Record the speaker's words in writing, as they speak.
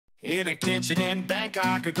In a kitchen in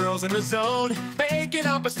Bangkok, a girl's in the zone, baking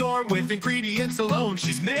up a storm with ingredients alone.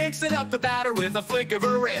 She's mixing up the batter with a flick of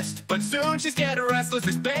her wrist, but soon she's getting restless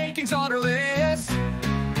as baking's on her list.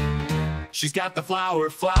 She's got the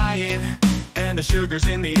flour flying and the sugar's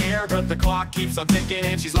in the air, but the clock keeps on ticking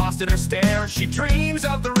and she's lost in her stare. She dreams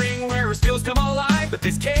of the ring where her skills come alive, but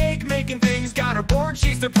this cake making thing's got her bored,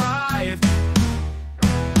 she's deprived.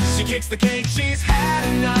 She kicks the cake, she's had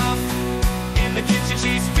enough. In the kitchen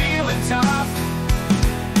she's feeling tough.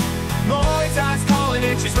 Muay Thai's calling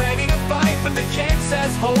it, she's ready to fight, but the cake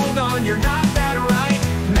says, hold on, you're not that right.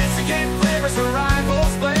 Mexican flavors her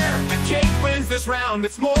rivals flair. The cake wins this round,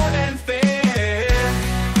 it's more than fair.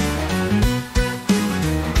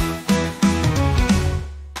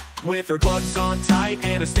 With her gloves on tight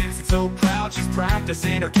and a stance so proud, she's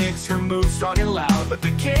practicing her kicks, her moves strong and loud. But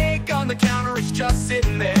the cake on the counter is just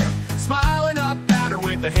sitting there, smiling up at her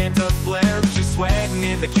with a hint of flair. She's sweating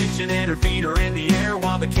in the kitchen and her feet are in the air,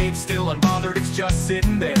 while the cake's still unbothered, it's just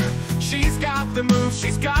sitting there. She's got the moves,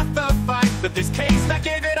 she's got the fight, but this cake's not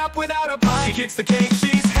giving up without a bite. She kicks the cake,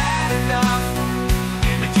 she's had enough.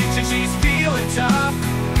 In the kitchen she's feeling tough.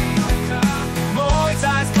 Muay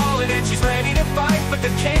Thai's calling it, she's ready to fight, but the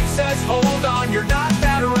cake says, hold on, you're not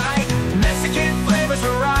that right. Mexican flavors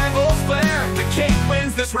her rivals flair. The cake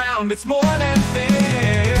wins this round, it's more than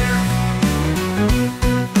fair.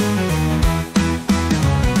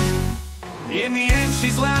 In the end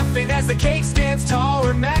she's laughing as the cake stands tall.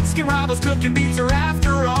 Her Mexican rivals cooking beats her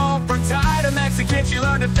after all. From Thai to Mexican she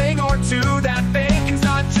learned a thing or two, that baking's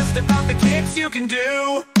not just about the kicks you can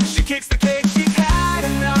do. She kicks the cake, she's had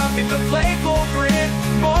enough. It's a playful grin,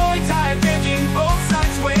 Muay Thai and baking, both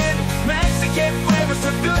sides win. Mexican flavors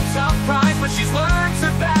her good top prize, but she's learned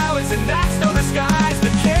to balance and that's no disguise.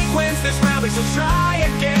 The cake wins this round, but she'll try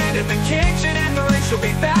again. In the kitchen and the ring she'll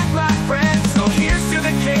be back like friends. So here's to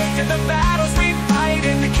the cake and the back.